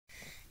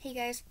Hey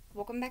guys,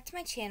 welcome back to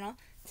my channel.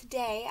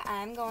 Today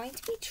I'm going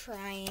to be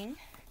trying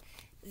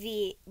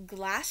the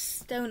glass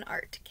stone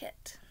art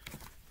kit.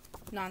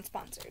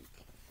 Non-sponsored.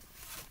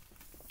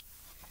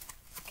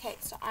 Okay,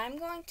 so I'm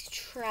going to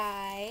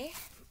try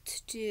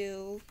to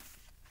do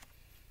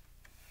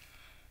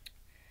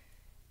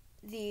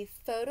the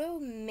photo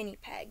mini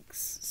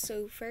pegs.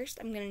 So first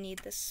I'm going to need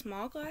this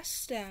small glass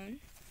stone.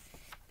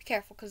 Be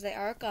careful because they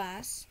are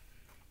glass.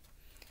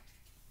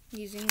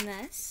 Using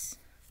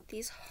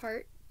these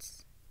hearted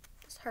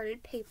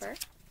paper.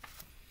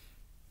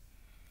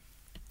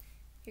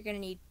 You're going to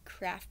need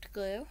craft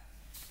glue.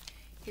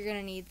 You're going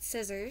to need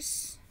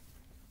scissors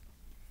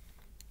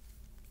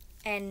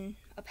and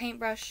a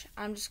paintbrush.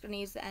 I'm just going to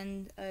use the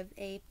end of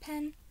a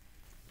pen.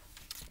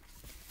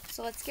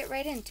 So let's get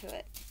right into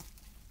it.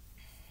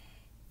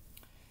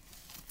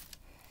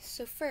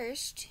 So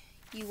first,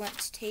 you want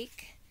to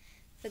take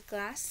the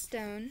glass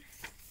stone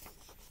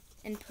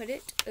and put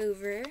it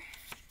over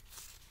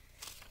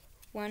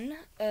one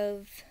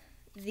of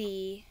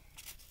the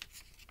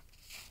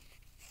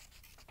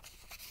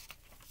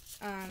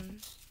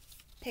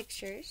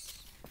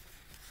pictures,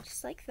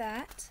 just like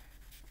that.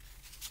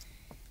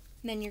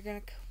 Then you're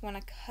going to want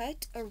to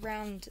cut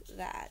around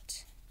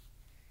that.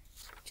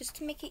 Just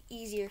to make it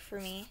easier for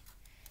me,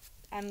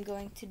 I'm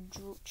going to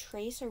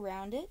trace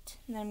around it,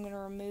 and then I'm going to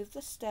remove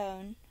the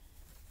stone.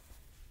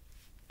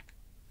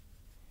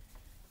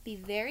 Be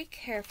very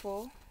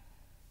careful.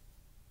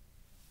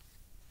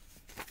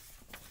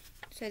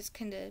 So I just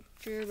kind of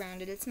drew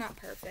around it. It's not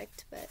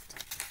perfect, but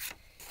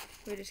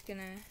we're just going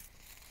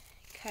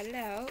to cut it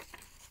out.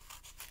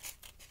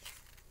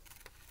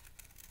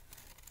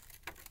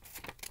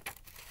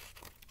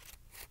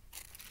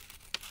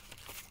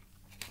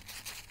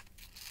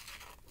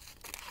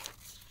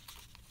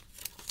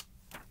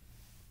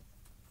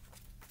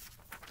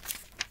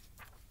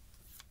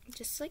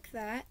 Just like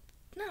that.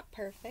 Not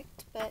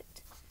perfect, but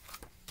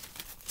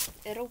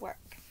it'll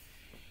work.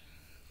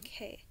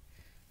 Okay,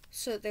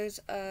 so there's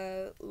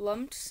a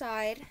lumped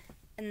side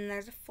and then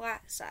there's a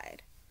flat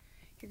side.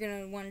 You're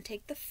going to want to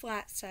take the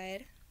flat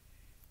side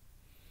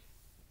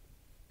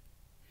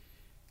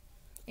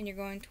and you're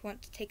going to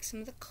want to take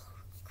some of the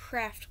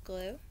craft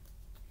glue.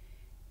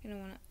 You're going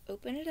to want to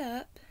open it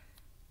up.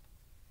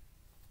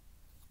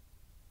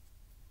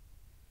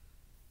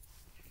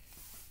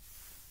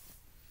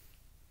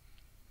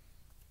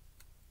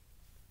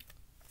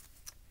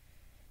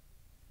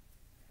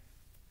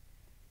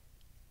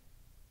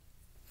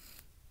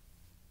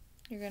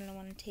 You're going to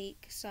want to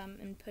take some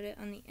and put it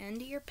on the end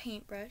of your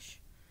paintbrush,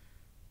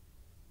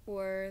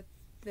 or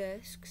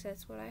this, because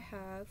that's what I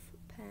have,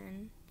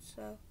 pen.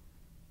 So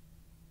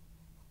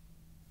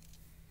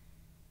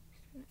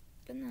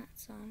open that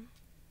some.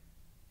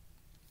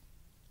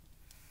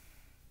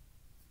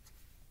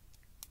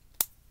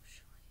 Put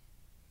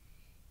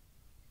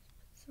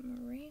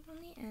some right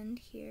on the end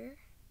here.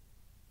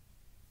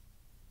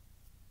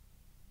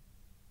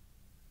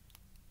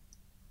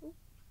 Oop.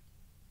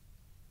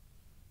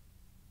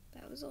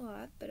 That was a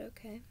lot, but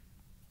okay.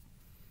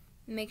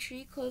 Make sure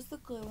you close the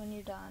glue when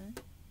you're done.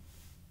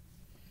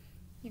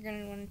 You're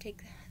going to want to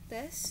take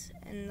this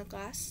and the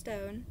glass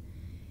stone,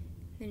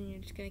 then you're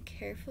just going to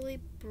carefully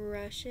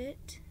brush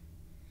it.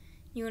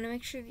 You want to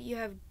make sure that you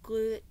have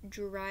glue that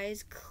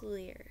dries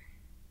clear.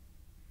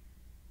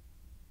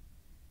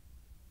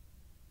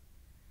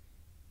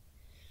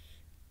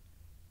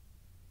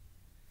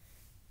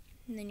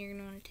 And then you're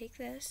going to want to take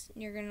this,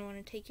 and you're going to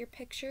want to take your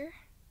picture,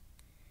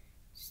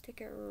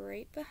 stick it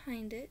right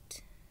behind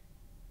it.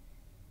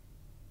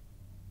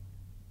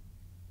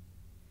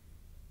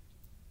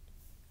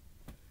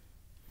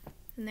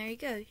 And there you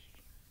go.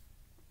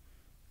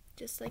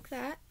 Just like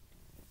that.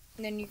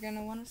 And then you're going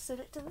to want to set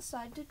it to the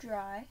side to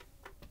dry.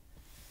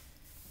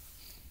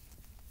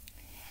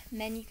 And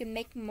then you can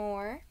make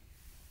more.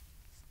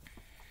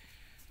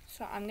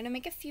 So I'm going to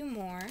make a few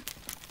more.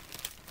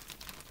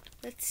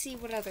 Let's see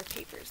what other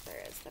papers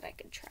there is that I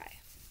could try.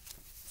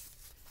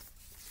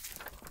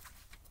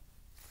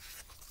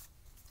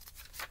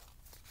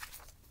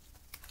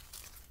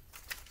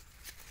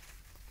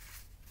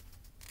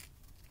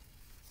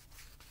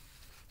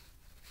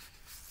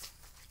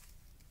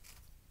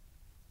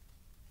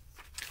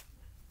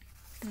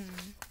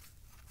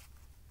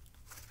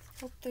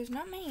 Well, there's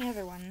not many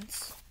other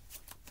ones.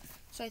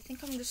 So I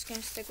think I'm just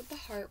going to stick with the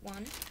heart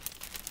one.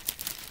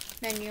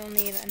 Then you'll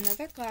need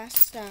another glass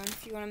stone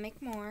if you want to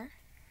make more.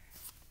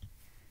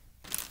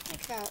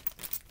 Like about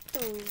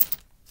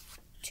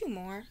two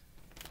more.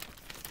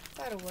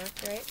 That'll work,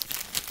 right?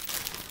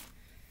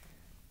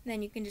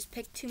 Then you can just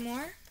pick two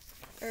more,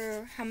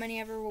 or how many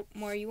ever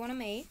more you want to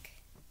make.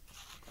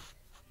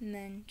 And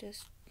then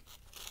just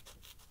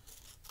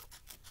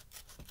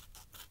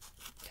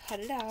cut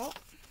it out.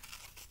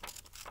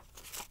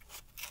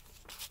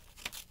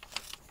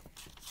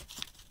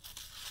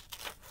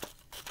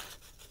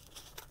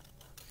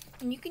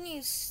 And you can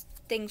use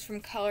things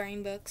from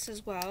coloring books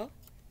as well.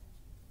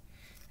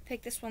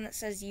 Pick this one that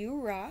says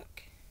 "You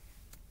Rock."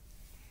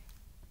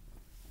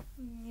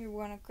 You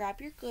want to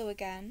grab your glue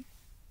again,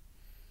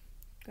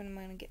 I'm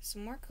going to get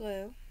some more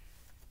glue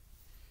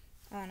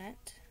on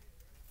it.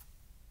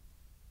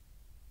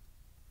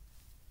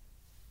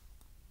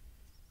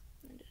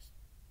 And just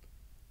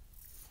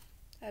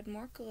add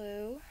more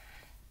glue.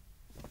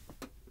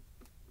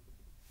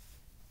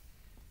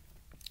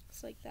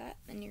 Just like that.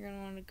 Then you're going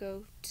to want to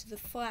go to the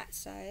flat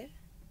side.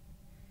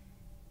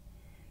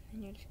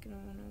 And you're just going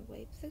to want to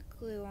wipe the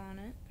glue on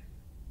it.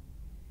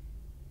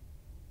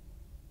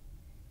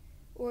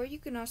 Or you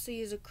can also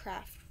use a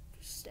craft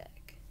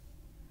stick,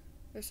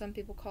 or some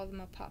people call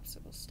them a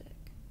popsicle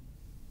stick.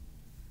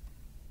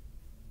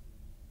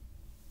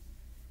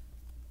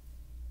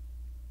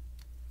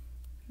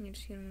 And you're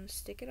just going to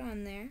stick it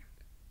on there.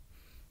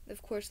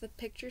 Of course, the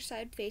picture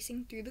side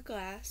facing through the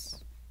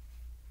glass.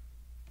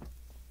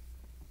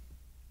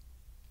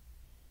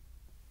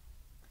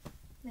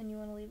 Then you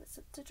want to leave it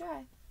sit to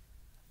dry.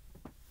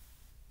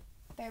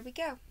 There we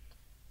go.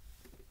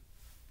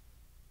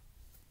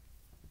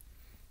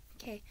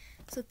 Okay,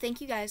 so thank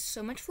you guys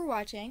so much for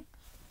watching.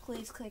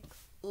 Please click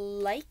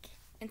like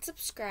and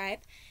subscribe,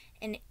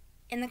 and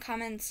in the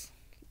comments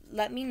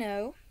let me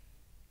know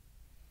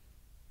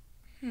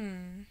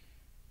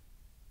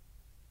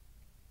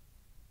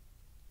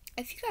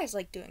if you guys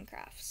like doing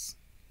crafts.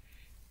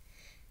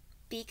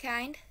 Be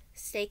kind,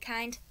 stay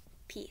kind,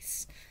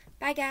 peace.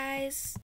 Bye guys.